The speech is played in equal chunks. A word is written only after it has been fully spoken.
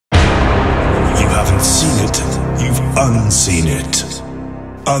seen it, you've unseen it.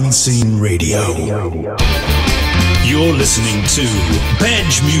 Unseen Radio. You're listening to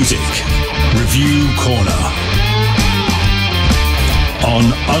Bedge Music Review Corner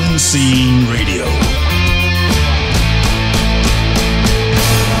on Unseen Radio.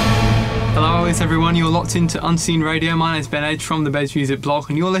 Hello everyone, you're locked into Unseen Radio. My name's Bedge from the Bedge Music blog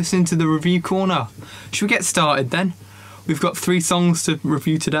and you're listening to the Review Corner. Should we get started then? We've got 3 songs to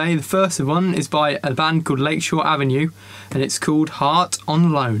review today. The first one is by a band called Lakeshore Avenue and it's called Heart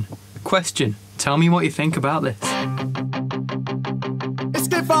on Loan. Question, tell me what you think about this.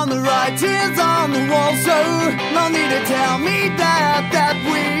 Escape on the right, tears on the wall, so no need to tell me that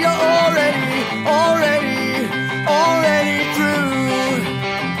we are already through.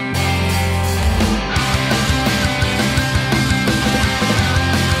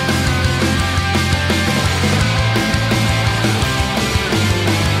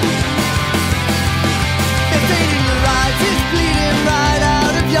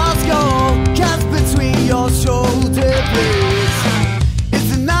 Your shoulder blades,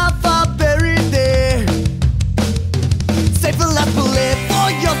 it's enough I buried there. Save a left bullet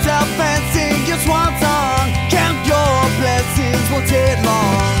for yourself and sing your swan song. Count your blessings, won't take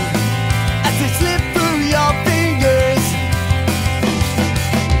long as they slip through your fingers.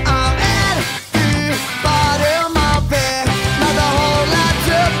 I'm at the bottom of it, not the whole lot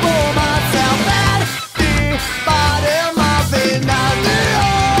to for myself. At the bottom of it, not the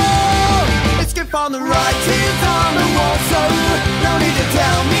whole. Escape on the right. Tears on the wall, so no need to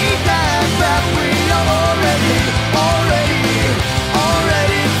tell me that we are already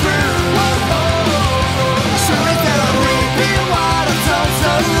through. Sure is that I'm reaping what I sown,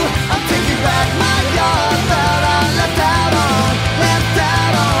 so I'm taking back my yard that I left out on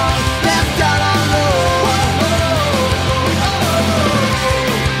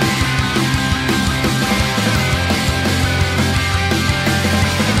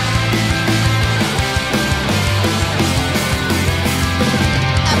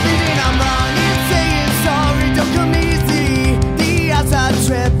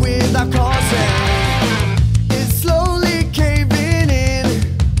tread without caution. It's slowly caving in.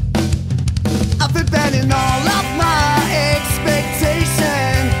 I've been bending all of my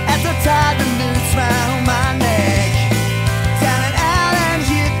expectation as I tied the noose round my neck. Down and out and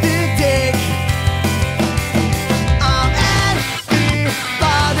hit the deck. I'm at the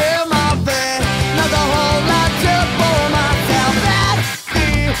bottom of it, not a whole lot to for myself. At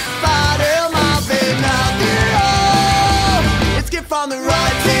the bottom of it, not the whole. It's get from the right.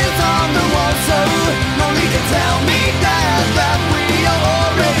 Tears on the wall, so no need to tell me that we are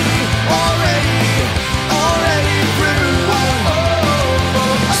already through.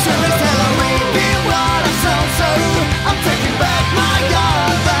 Sure as hell I'm reaping what I sown, so I'm taking back my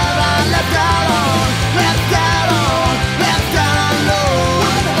yard that I left out on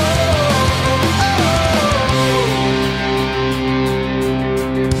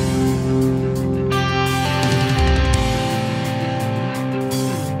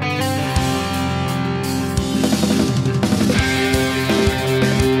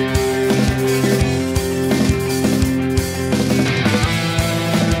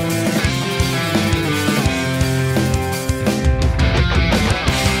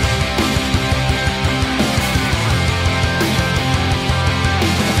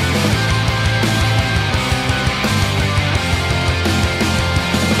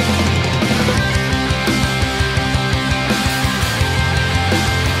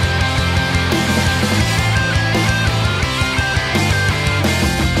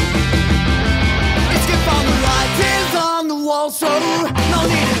so no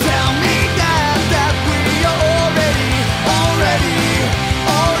need to tell me that we are already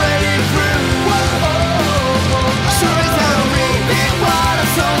through. Sure as hell I'm reaping what I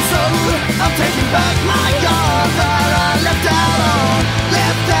sown, so I'm taking back my yard that I left out on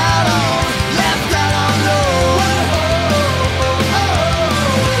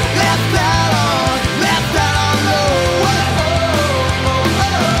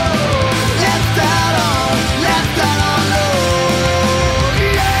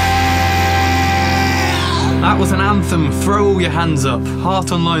That was an anthem, Throw All Your Hands Up.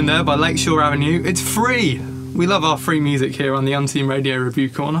 Heart on Loan there by Lakeshore Avenue. It's free! We love our free music here on the Unseen Radio Review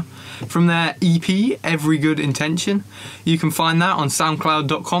Corner. From their EP, Every Good Intention, you can find that on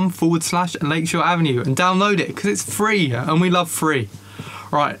soundcloud.com/Lakeshore Avenue and download it because it's free and we love free.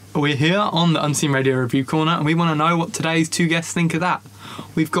 Right, we're here on the Unseen Radio Review Corner and we want to know what today's 2 guests think of that.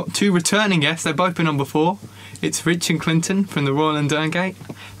 We've got 2 returning guests, they've both been on before. It's Rich and Clinton from the Royal and Derngate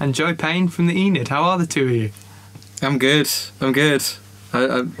and Payne from the Enid. How are the 2 of you? I'm good.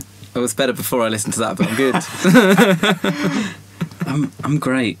 I was better before I listened to that, but I'm good. I'm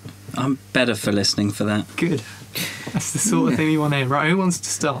great. I'm better for listening for that. Good. That's the sort of thing you want to hear. Right, who wants to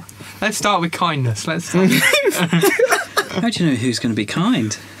start? Let's start with kindness. Let's start. How do you know who's going to be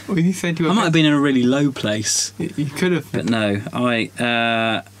kind? Well, you said you were... I might have been in a really low place. You could have. But no, I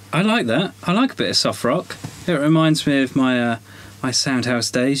like that. I like a bit of soft rock. It reminds me of my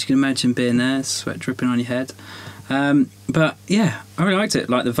Soundhouse days. You can imagine being there, sweat dripping on your head. But yeah, I really liked it.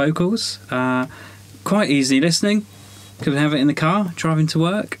 Like the vocals, quite easy listening. Could have it in the car driving to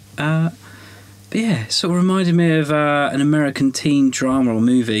work. But yeah, it sort of reminded me of an American teen drama or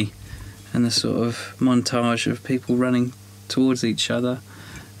movie, and the sort of montage of people running towards each other,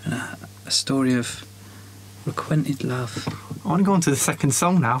 and a story of requited love. I want to go on to the second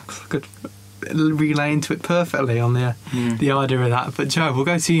song now, because I could relay into it perfectly on the idea of that. But Joe, we'll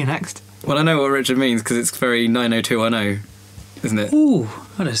go to you next. Well, I know what Richard means because it's very 90210, isn't it? Ooh,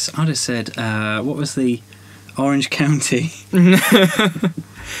 I'd have said, what was the Orange County?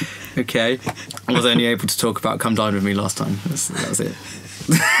 Okay. I was only able to talk about Come Dine With Me last time. That was it.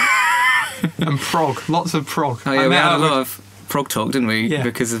 And prog, lots of prog. Oh yeah, we had a lot of prog talk, didn't we? Yeah.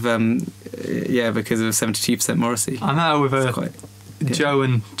 Because of 72% Morrissey. I know with Joe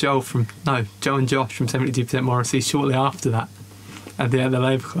and Josh from 72% Morrissey shortly after that at the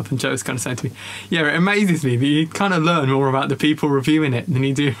Labour Club, and Joe's kind of saying to me, yeah, it amazes me that you kind of learn more about the people reviewing it than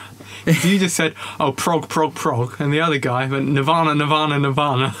you do. You just said, oh, prog, and the other guy went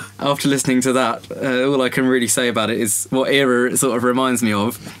Nirvana. After listening to that, all I can really say about it is what era it sort of reminds me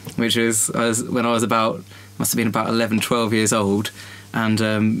of, which is when I was must have been about 11, 12 years old, and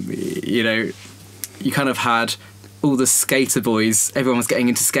you kind of had all the skater boys, everyone was getting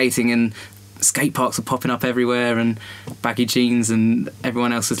into skating, and skate parks were popping up everywhere, and baggy jeans, and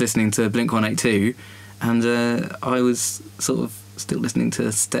everyone else was listening to Blink-182, and I was sort of still listening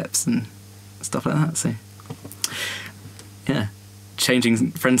to Steps and stuff like that. So yeah,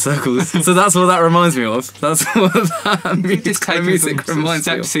 changing friend circles. So that's what that reminds me of. That's what that music reminds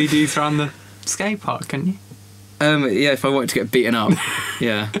me of. Step CDs around the skate park, can you? Yeah, if I wanted to get beaten up.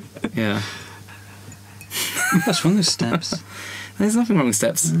 yeah. What's wrong with Steps? There's nothing wrong with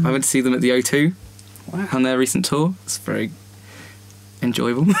Steps. I went to see them at the O2 on their recent tour. It's very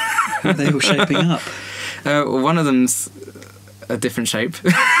enjoyable. Are they all shaping up? One of them's a different shape.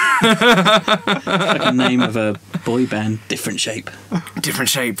 Like the name of a boy band, Different Shape. Different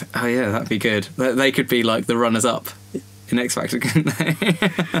Shape. Oh yeah, that'd be good. They could be like the runners-up in X Factor, couldn't they?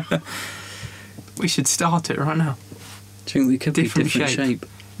 We should start it right now. Do you think we could be Different Shape?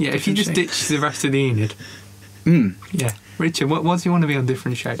 Yeah, if you just ditch the rest of the Enid. Yeah. Richard, what do you want to be on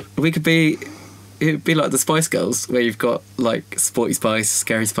Different Shape? It'd be like the Spice Girls, where you've got like Sporty Spice,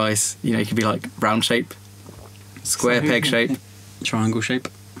 Scary Spice. You could be like round shape, square peg shape, triangle shape,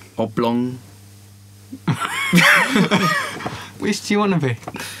 oblong. Which do you want to be?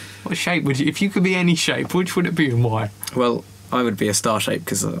 What shape would you? If you could be any shape, which would it be and why? Well, I would be a star shape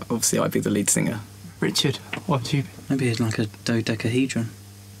because obviously I'd be the lead singer. Richard, what would you be? Maybe like a dodecahedron.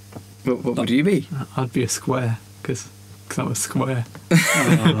 What would you be? I'd be a square because I was square.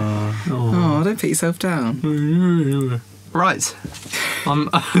 Oh, don't put yourself down. Right.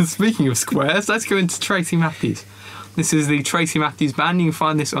 Speaking of squares, let's go into Tracey Matthews. This is the Tracey Matthews Band. You can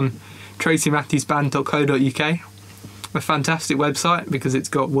find this on tracymatthewsband.co.uk. A fantastic website because it's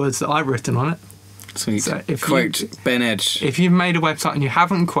got words that I've written on it. Sweet. So Quote Ben Edge. If you've made a website and you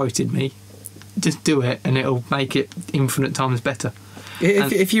haven't quoted me, just do it and it'll make it infinite times better.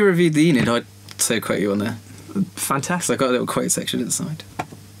 If you reviewed the Enid, I'd so quote you on there. Fantastic. So I've got a little quote section at the side.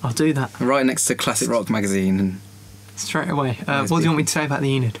 I'll do that. Right next to Classic Rock magazine. And straight away. What do you want me to say about the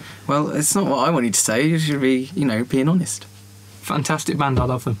Enid? Well, it's not what I want you to say. You should be, being honest. Fantastic band, I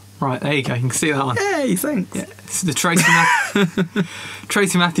love them. Right, there you go. You can see that on. Hey, thanks. Yeah, it's the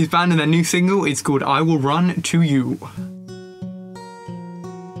Tracey Matthews Band, and their new single. It's called I Will Run To You.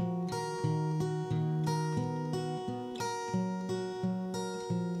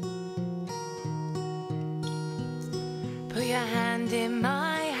 Put your hand in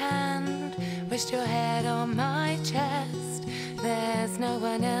my hand, rest your head on my chest. There's no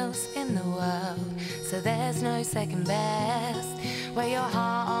one else in the world, so there's no second best. Wear your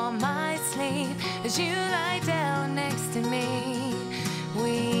heart on my sleeve as you lie down next to me.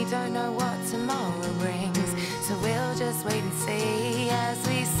 We don't know what tomorrow brings, so we'll just wait and see as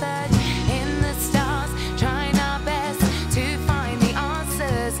we search in the stars, trying our best to find the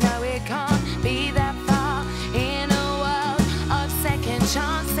answers. No, it can't be that far in a world of second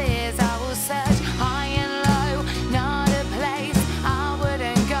chances. I will search high and low, not a place I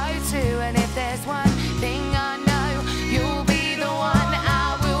wouldn't go to. And if there's one thing I know, you'll be the one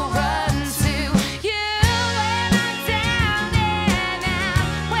I will run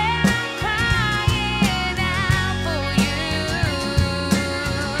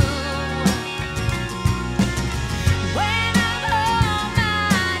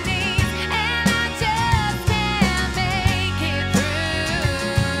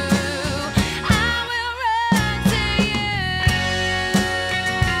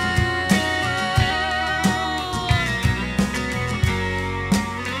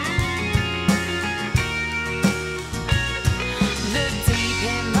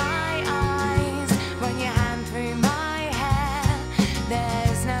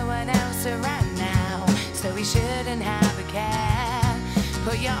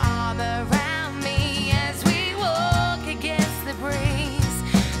your arm around me as we walk against the breeze.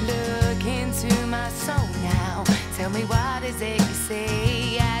 Look into my soul now. Tell me, what is it you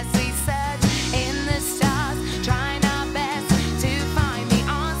see as we search in the stars, trying our best to find the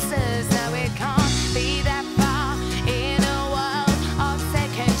answers? No, it can't be that far in a world of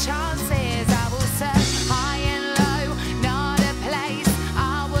second chances. I will search high and low, not a place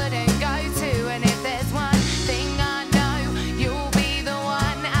I wouldn't go to. And if there's one thing I know, you'll be the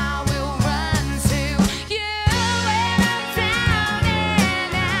one I will run to. You, when I'm down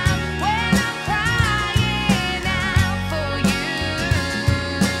and out, when I'm crying out for you.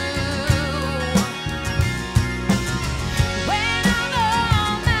 When I'm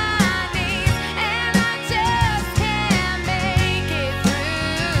on my knees and I just can't make it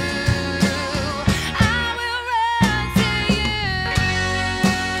through, I will run to you.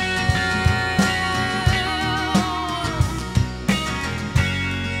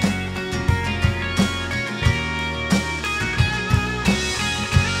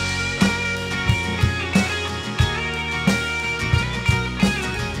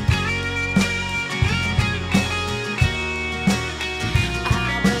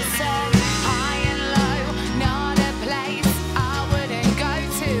 I will search high and low, not a place I wouldn't go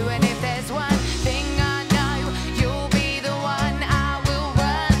to. And if there's one thing I know, you'll be the one I will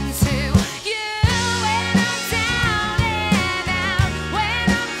run to. You, when I'm down and out, when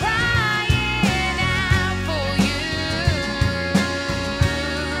I'm crying out for you.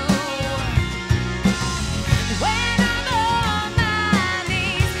 When I'm on my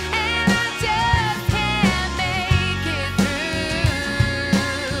knees and I just can't make it through,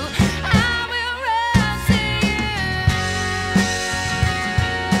 I will run to you.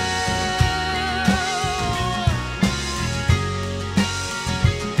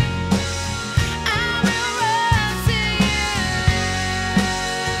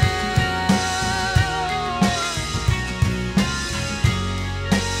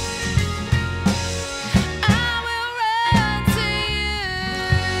 I will run to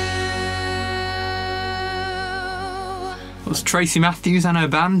you. Was Tracey Matthews and her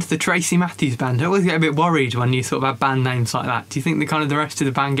band, the Tracey Matthews Band? I always get a bit worried when you sort of have band names like that. Do you think the rest of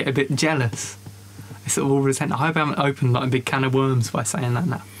the band get a bit jealous? They sort of all resent. I hope I haven't opened like a big can of worms by saying that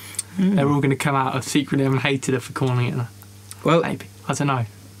now. They're all going to come out of secretly having hated her for calling it that. Well, Maybe. I don't know.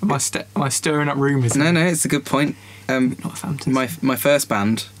 Am I stirring up rumours? no, it's a good point. Northampton. My first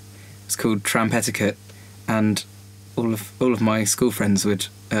band was called Tramp Etiquette, and all of my school friends would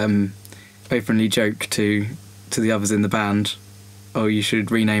openly joke to the others in the band, "Oh, you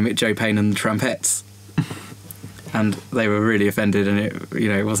should rename it Joe Payne and the Trampettes." And they were really offended, and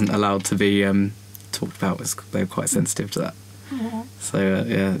it wasn't allowed to be talked about. They were quite sensitive to that. So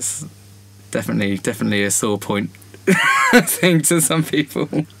yeah, it's definitely a sore point thing to some people.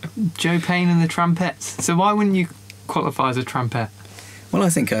 Joe Payne and the Trampettes. So why wouldn't you qualify as a trumpet? Well, I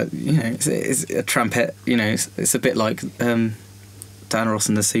think it's a trumpet. It's a bit like Dan Ross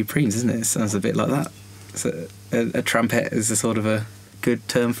and the Supremes, isn't it? It sounds a bit like that. So a trumpet is a sort of a good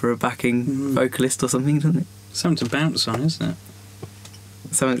term for a backing vocalist or something, doesn't it? Something to bounce on, isn't it?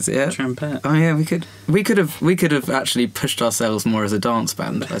 So it's, yeah. Trumpet. Oh yeah, we could have actually pushed ourselves more as a dance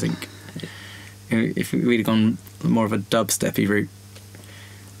band. I think if we'd have gone more of a dubsteppy route,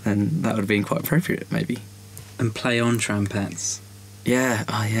 then that would have been quite appropriate, maybe. And play on trumpets. Yeah.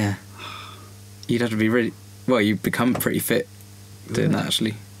 Oh yeah. You'd have to be really well. You become pretty fit doing that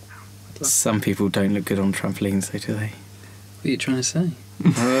actually. Some people don't look good on trampolines, though, do they? What are you trying to say?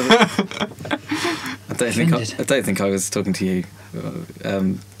 I don't think I was talking to you.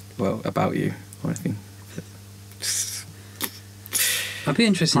 About you or anything. I'd be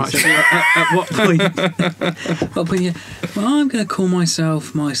interested to see at what point. Well, I'm going to call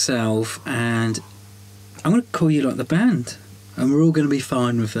myself, and I'm going to call you like the band, and we're all going to be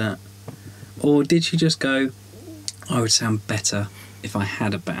fine with that. Or did you just go, I would sound better if I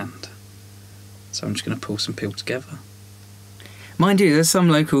had a band, so I'm just going to pull some people together? Mind you, there's some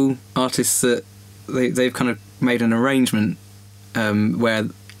local artists that they've kind of made an arrangement where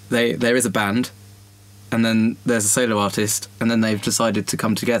there is a band, and then there's a solo artist, and then they've decided to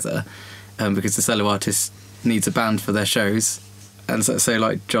come together because the solo artist needs a band for their shows. And so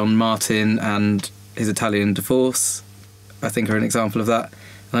like John Martin and his Italian Divorce, I think, are an example of that.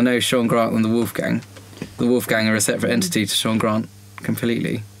 And I know Sean Grant and the Wolfgang. The Wolfgang are a separate entity to Sean Grant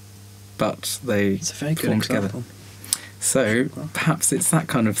completely, but they form together. So perhaps it's that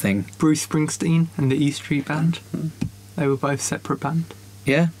kind of thing. Bruce Springsteen and the E Street Band. They were both separate band.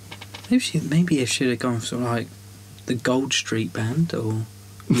 Yeah. Maybe it should have gone for sort of like the Gold Street Band or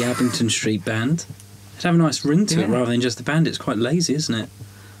the Abington Street Band. It'd have a nice ring to it rather than just the band. It's quite lazy, isn't it?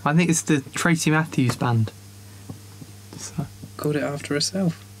 I think it's the Tracey Matthews band. So, Called it after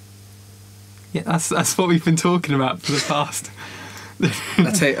herself. yeah, that's what we've been talking about for the past.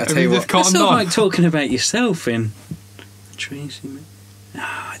 I tell you Just what. It's cottoned not on. like talking about yourself in Tracey.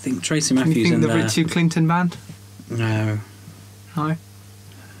 I think Tracey Can you Matthews think and the Richard Clinton band? No, No.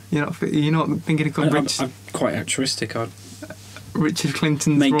 You're not thinking of called I'm quite altruistic. I'd Richard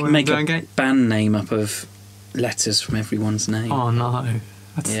Clinton's make Royal a Derngate? band name up of letters from everyone's name. Oh no,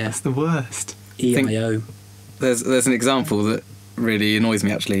 Yeah. that's the worst. EIO. There's an example that really annoys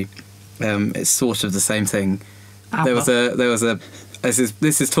me actually. It's sort of the same thing. There was a.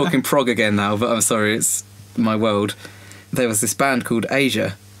 This is talking prog again now, but I'm sorry, it's my world. There was this band called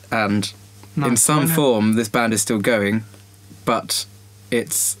Asia, and in some form this band is still going, but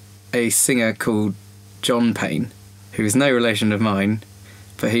it's a singer called John Payne, who is no relation of mine,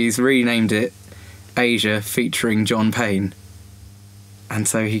 but he's renamed it Asia featuring John Payne, and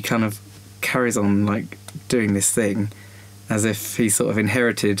so he kind of carries on like doing this thing as if he sort of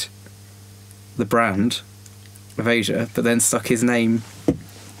inherited the brand of Asia, but then tagged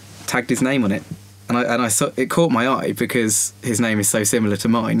his name on it, and I saw it caught my eye because his name is so similar to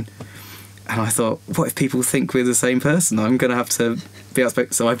mine, and I thought, what if people think we're the same person? I'm going to have to be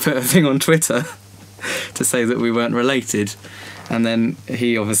outspoken. So I put a thing on Twitter to say that we weren't related, and then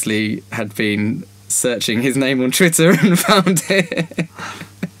he obviously had been searching his name on Twitter and found it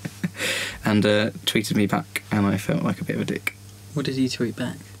and tweeted me back, and I felt like a bit of a dick. What did he tweet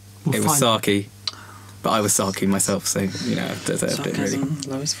back? It was sarky, but I was sarky myself, so you know, I deserved it really. Sarcasm,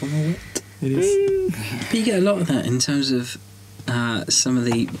 lowest form of wit. It is. But you get a lot of that in terms of some of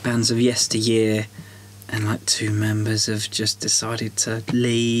the bands of yesteryear, and like two members have just decided to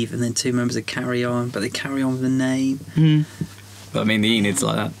leave, and then two members have carry on, but they carry on with the name. But I mean, the Enid's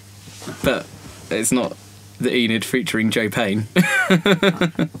like that, but it's not the Enid featuring Joe Payne.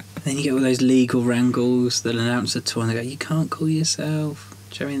 Then you get all those legal wrangles that announce a tour, and they go, "You can't call yourself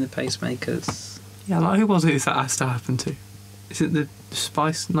Jerry and the Pacemakers." Yeah, like who was it that has to happen to? Is it the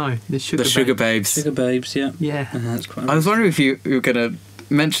Spice? No, the Sugar. The Sugar Babe. Babes. Sugar Babes, yeah. Yeah. That's quite. I was wondering if you were going to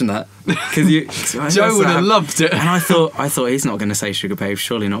mention that because Joe would have loved it. And I thought he's not going to say Sugar Babes,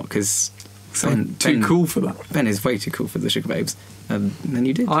 surely not, because Too cool for that. Ben is way too cool for the Sugar Babes, and then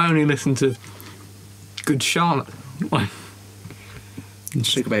you did. I only listened to Good Charlotte.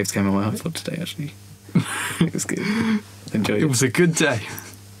 Sugar Babes came on my iPod today, actually. It was good. Enjoyed it. It was a good day.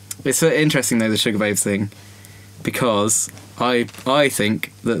 It's so interesting though, the Sugar Babes thing, because I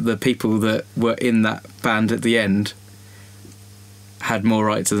think that the people that were in that band at the end had more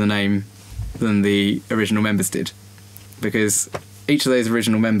right to the name than the original members did, because each of those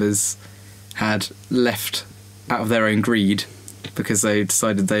original members had left out of their own greed because they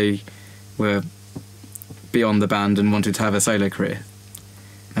decided they were beyond the band and wanted to have a solo career.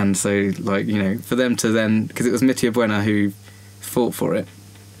 And so, like, you know, for them to then, because it was Mitia Buena who fought for it,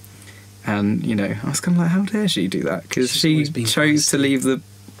 and, you know, I was kind of like, how dare she do that? Because she chose to leave the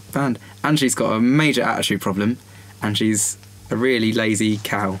band, and she's got a major attitude problem, and she's a really lazy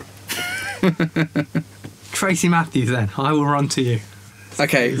cow. Tracey Matthews, then. I will run to you.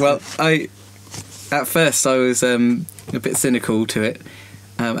 Okay, well, at first I was a bit cynical to it,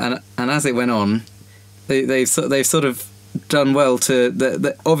 and as it went on, they've sort of done well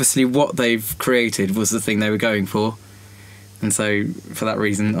to obviously what they've created was the thing they were going for, and so for that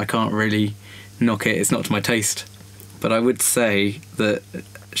reason I can't really knock it. It's not to my taste, but I would say that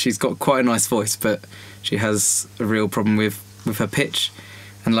she's got quite a nice voice, but she has a real problem with her pitch,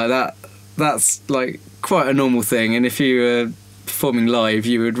 and like that's like quite a normal thing, and if you were performing live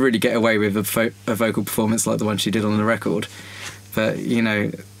you would really get away with a vocal performance like the one she did on the record. But you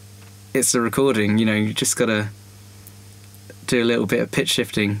know, it's a recording, you know, you just gotta do a little bit of pitch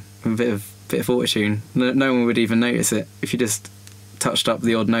shifting, a bit of auto-tune. No one would even notice it if you just touched up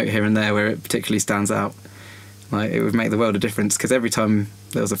the odd note here and there where it particularly stands out. Like, it would make the world of difference, because every time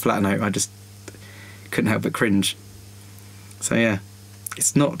there was a flat note I just couldn't help but cringe. So yeah,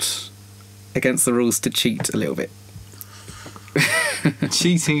 it's not against the rules to cheat a little bit.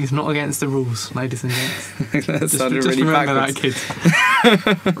 Cheating is not against the rules, ladies and gents. That sounded just really remember backwards.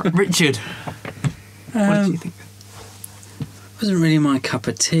 that, kids. Richard, what did you think? Wasn't really my cup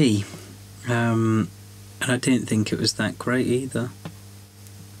of tea, and I didn't think it was that great either.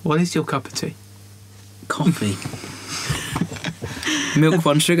 What is your cup of tea? Coffee. Milk,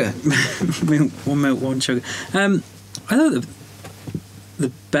 one sugar. One milk, one sugar. I thought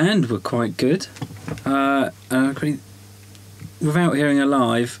the band were quite good. And I agree. Without hearing her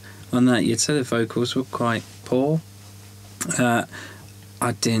live on that, you'd say the vocals were quite poor. I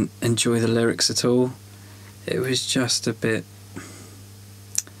didn't enjoy the lyrics at all. It was just a bit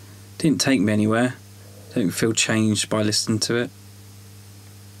Didn't take me anywhere. Don't feel changed by listening to it.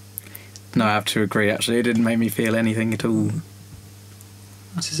 No, I have to agree. Actually, it didn't make me feel anything at all.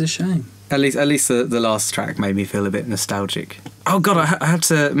 This is a shame. At least the last track made me feel a bit nostalgic. Oh God, I had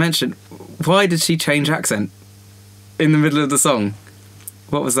to mention, why did she change accent in the middle of the song?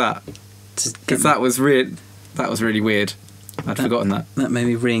 What was that? Because that was really weird. I'd forgotten that. That made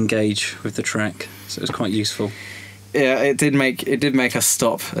me re-engage with the track, so it was quite useful. Yeah, it did make us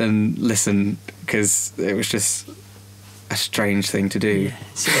stop and listen, because it was just a strange thing to do.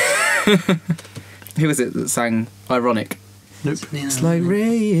 Yeah. Who was it that sang Ironic? Nope. It's like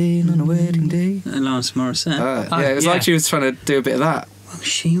rain on a wedding day. Alanis Morissette. Yeah, it was like she was trying to do a bit of that. Well,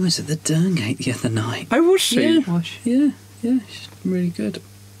 she was at the Derngate the other night. Oh, was she? Yeah, she's really good.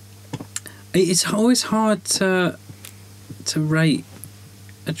 It's always hard to rate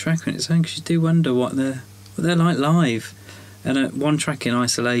a track on its own, because you do wonder what they're like live, and one track in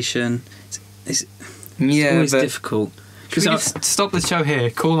isolation, it's always difficult. Should we just stop the show here,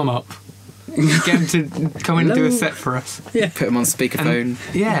 call them up, get them to come in and do a set for us? Yeah, put them on speakerphone.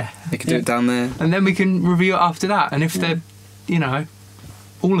 They can do it down there, and then we can review it after that. And if they're,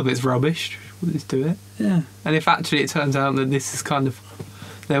 all of it's rubbish, we'll just do it. Yeah. And if actually it turns out that this is kind of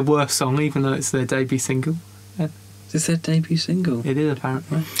their worst song, even though it's their debut single. It's their debut single. It is,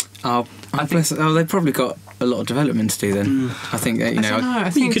 apparently. They've probably got a lot of development to do then. I think I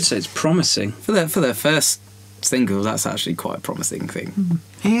think you could say it's promising for their first single. That's actually quite a promising thing.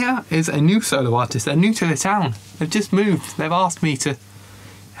 Here is a new solo artist. They're new to the town. They've just moved. They've asked me to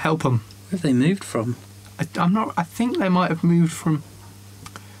help them. Where have they moved from? I think they might have moved from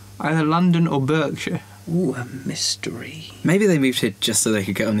either London or Berkshire. Ooh, a mystery. Maybe they moved here just so they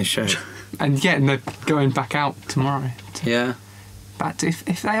could get on this show. And they're going back out tomorrow. Yeah. But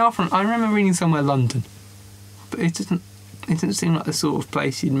if they are from, I remember reading somewhere London, but it doesn't seem like the sort of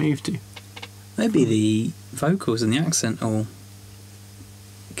place you'd move to. Maybe the vocals and the accent will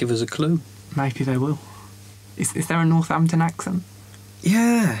give us a clue. Maybe they will. Is there a Northampton accent?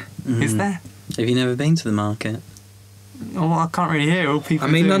 Yeah. Is there? Have you never been to the market? Oh, I can't really hear. All people.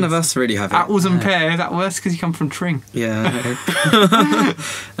 I mean, none of us really have it. Apples and pears. That worse because you come from Tring. Yeah.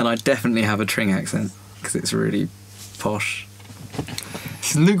 And I definitely have a Tring accent because it's really posh.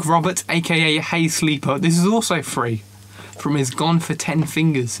 It's Luke Roberts, aka Hey Sleeper. This is also free from his Gone for 10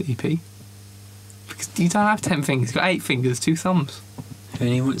 Fingers EP. Because you don't have 10 fingers. You've got 8 fingers, 2 thumbs. Who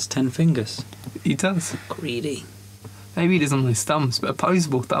only wants 10 fingers? He does. Greedy. Maybe Maybe he doesn't want his thumbs, but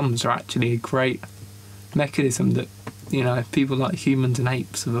opposable thumbs are actually a great mechanism that, people like humans and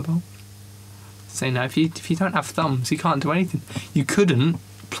apes have evolved. So, if you don't have thumbs, you can't do anything. You couldn't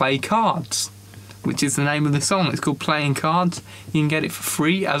play cards, which is the name of the song. It's called Playing Cards. You can get it for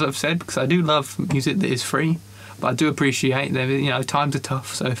free, as I've said, because I do love music that is free, but I do appreciate that, times are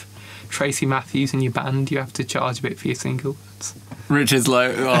tough, so if Tracey Matthews in your band, you have to charge a bit for your single. Richard's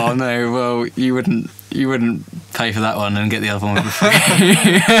like, oh no, well, you wouldn't pay for that one and get the other one for free.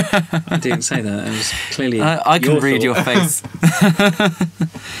 I didn't say that. It was clearly. I can read your thought. face.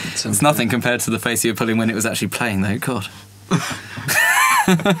 It's nothing compared to the face you were pulling when it was actually playing, though. God.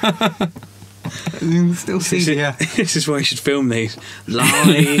 You can still see This is why you should film these.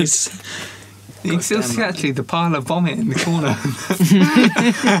 Lies. You can still see actually the pile of vomit in the corner.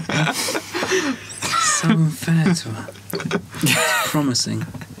 So unfair to her. It's promising.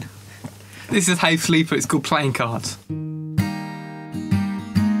 This is Hey Sleeper. It's called Playing Cards.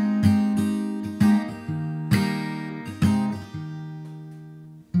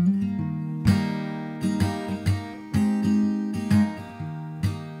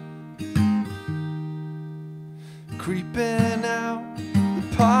 Creeping out the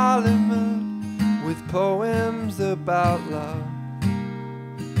parliament with poems about love.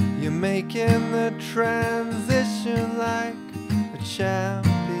 You're making the transition like a champion.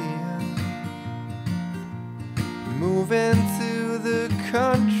 Moving to the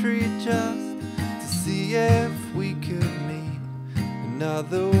country just to see if we could meet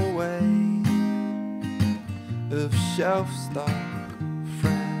another way of shelf-stock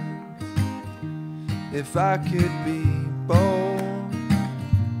friends. If I could be bold,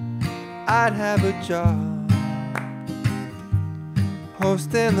 I'd have a job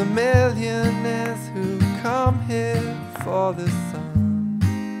hosting the millionaires who come here for the sun.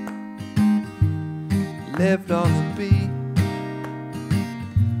 Lived on the beach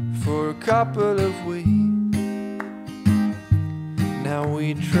for a couple of weeks. Now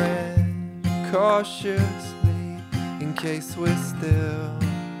we tread cautiously in case we're still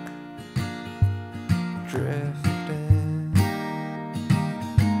drifting.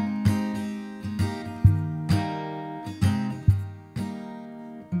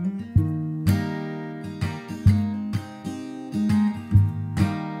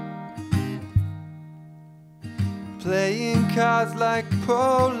 playing cards like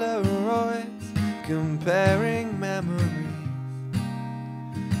Polaroids, comparing memories.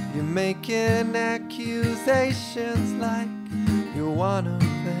 You're making accusations like you're one of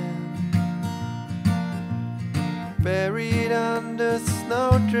them, buried under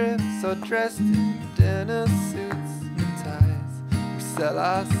snowdrifts or dressed in dinner suits and ties. We sell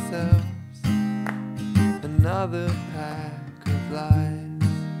ourselves another pack of lies.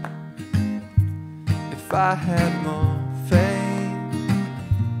 If I had more fame,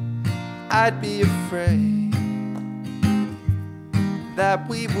 I'd be afraid that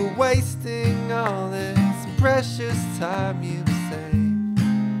we were wasting all this precious time you've saved.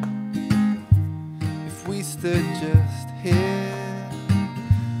 If we stood just here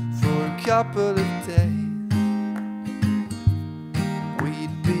for a couple of days,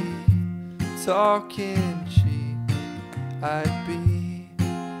 we'd be talking cheap. I'd be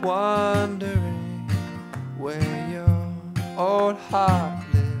wondering where your old heart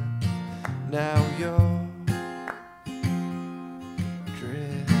lives. Now you're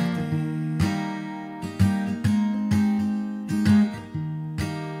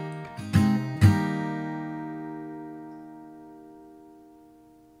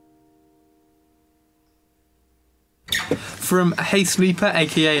from Hey Sleeper,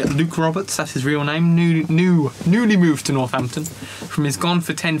 aka Luke Roberts, that's his real name, newly moved to Northampton, from his Gone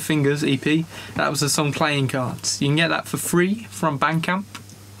for 10 Fingers EP. That was the song Playing Cards. You can get that for free from Bandcamp,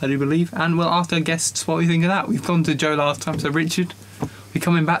 I do believe, and we'll ask our guests what we think of that. We've gone to Joe last time, so Richard, we're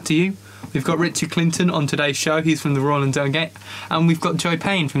coming back to you. We've got Richard Clinton on today's show, he's from the Royal and Derngate, and we've got Joe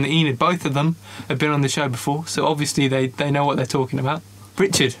Payne from the Enid. Both of them have been on the show before, so obviously they know what they're talking about.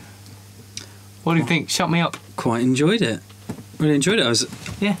 Richard, what do you think? Shut me up. Quite enjoyed it. Really enjoyed it.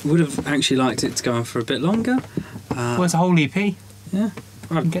 Would have actually liked it to go on for a bit longer. Well, it's a whole EP. Yeah.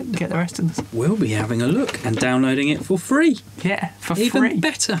 Get the rest of this. We'll be having a look and downloading it for free. Yeah, for free. Even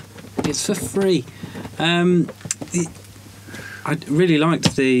better. It's for free. I really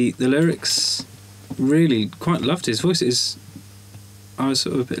liked the lyrics. Really quite loved his voice. I was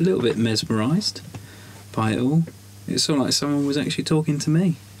sort of a little bit mesmerised by it all. It's sort of like someone was actually talking to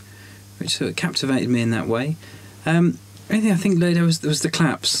me, which sort of captivated me in that way. Only thing I think later was the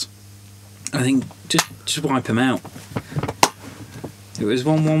claps. I think just wipe them out. It was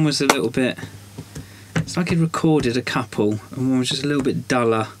one was a little bit. It's like he'd recorded a couple, and one was just a little bit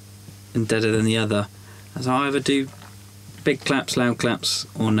duller and deader than the other. As I either do big claps, loud claps,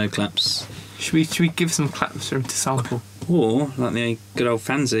 or no claps. Should we give some claps for him to sample? Or like the good old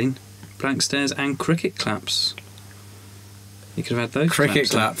fanzine, blank stares and cricket claps. You could have had those. Cricket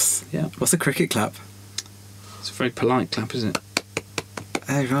claps. Yeah. What's a cricket clap? It's a very polite clap, isn't it?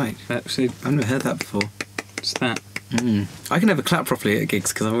 Oh, right. Actually, I've never heard that before. it's that. I can never clap properly at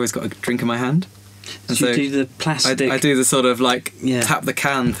gigs because I've always got a drink in my hand. And So you do the plastic. I do the sort of like Yeah. tap the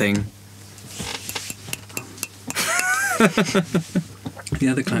can thing. The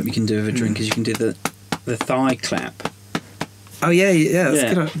other clap you can do with a drink is you can do the thigh clap. Oh yeah,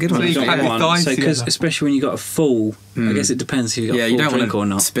 that's a good So one. you Got clap your one. thighs So 'cause together. especially when you got a full, I guess it depends if you got Yeah, a you full don't drink or want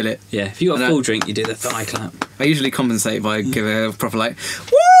to not. spill it. Yeah, if you got a And full drink, you do the thigh clap. I usually compensate by give a proper like,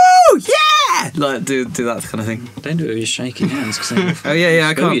 woo, yeah, like do that kind of thing. Don't do it with your shaking hands. Cause then Oh yeah,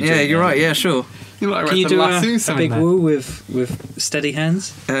 I spill can't. your Yeah, drink you're then. right. Yeah, sure. You like Can you do a something big there. woo with steady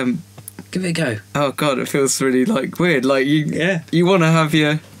hands? Give it a go. Oh god, it feels really like weird. Like you want to have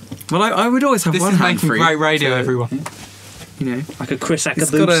your. Well, I would always have This one is hand making free. great radio, to, everyone. You know. Like a Chris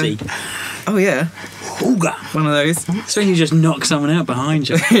It's Akabusi. Oh yeah, Ooga. one of those. It's when you just knock someone out behind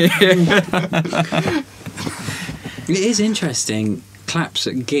you. It is interesting, claps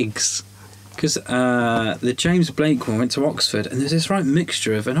at gigs. Because the James Blake one went to Oxford, and there's this right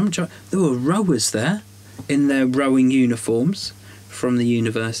mixture of, there were rowers there in their rowing uniforms from the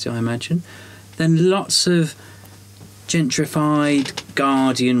university, I imagine. Then lots of gentrified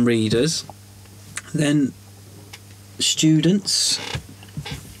Guardian readers. Then students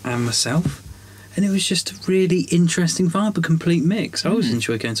and myself. And it was just a really interesting vibe, a complete mix. I always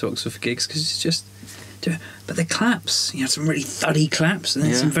enjoy going to Oxford for gigs because it's just... But the claps, you had some really thuddy claps and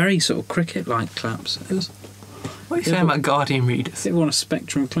then some very sort of cricket-like claps. It was What are you saying about Guardian readers? they were on a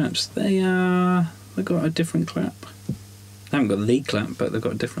spectrum of claps. They got a different clap. They haven't got the clap, but they've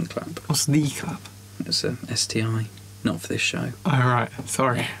got a different clap. What's the clap? It's a STI, not for this show. Oh right,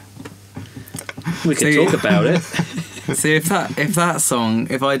 sorry. We could See- talk about it. See if that song,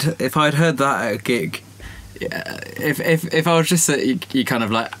 if I'd heard that at a gig, yeah, if I was just at you kind of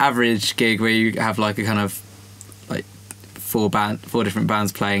like average gig where you have like a kind of like four different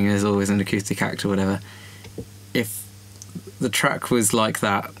bands playing, and there's always an acoustic act or whatever. If the track was like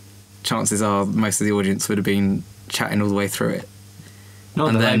that, chances are most of the audience would have been chatting all the way through it. Not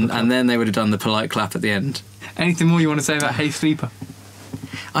And the then Labour Club. and then they would have done the polite clap at the end. Anything more you want to say about Hey Sleeper?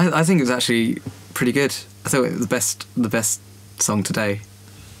 I think it was actually pretty good. I thought it was the best song today.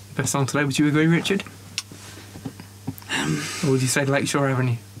 Best song today. Would you agree, Richard? Or would you say Lakeshore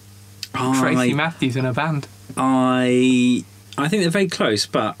Avenue? Tracey Matthews and her band. I think they're very close,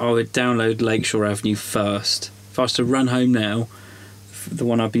 but I would download Lakeshore Avenue first. If I was to run home now, the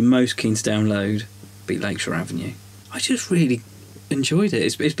one I'd be most keen to download would be Lakeshore Avenue. I just really enjoyed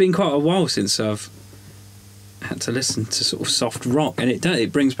it. It's been quite a while since I've had to listen to sort of soft rock, and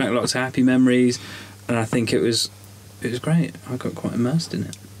it brings back lots of happy memories, and I think it was great. I got quite immersed in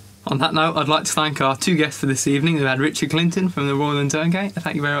it. On that note, I'd like to thank our two guests for this evening. We've had Richard Clinton from the Royal and Derngate.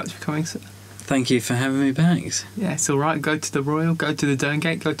 Thank you very much for coming, sir. Thank you for having me back. Yeah, it's all right. Go to the Royal, go to the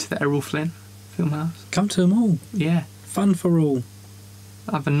Derngate, go to the Errol Flynn Film House. Come to them all. Yeah, Fun for all.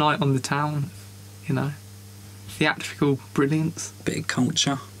 have a night on the town, you know. Theatrical brilliance. Bit of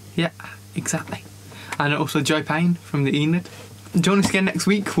culture. Yeah, exactly. And also Joe Payne from the Enid. Join us again next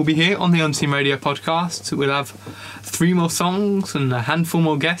week. We'll be here on the Unseen Radio podcast. We'll have 3 more songs and a handful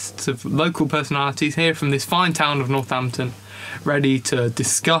more guests of local personalities here from this fine town of Northampton, ready to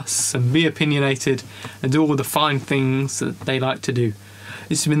discuss and be opinionated and do all the fine things that they like to do.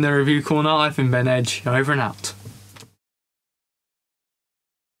 This has been the Review Corner. I've been Bedge. Over and out.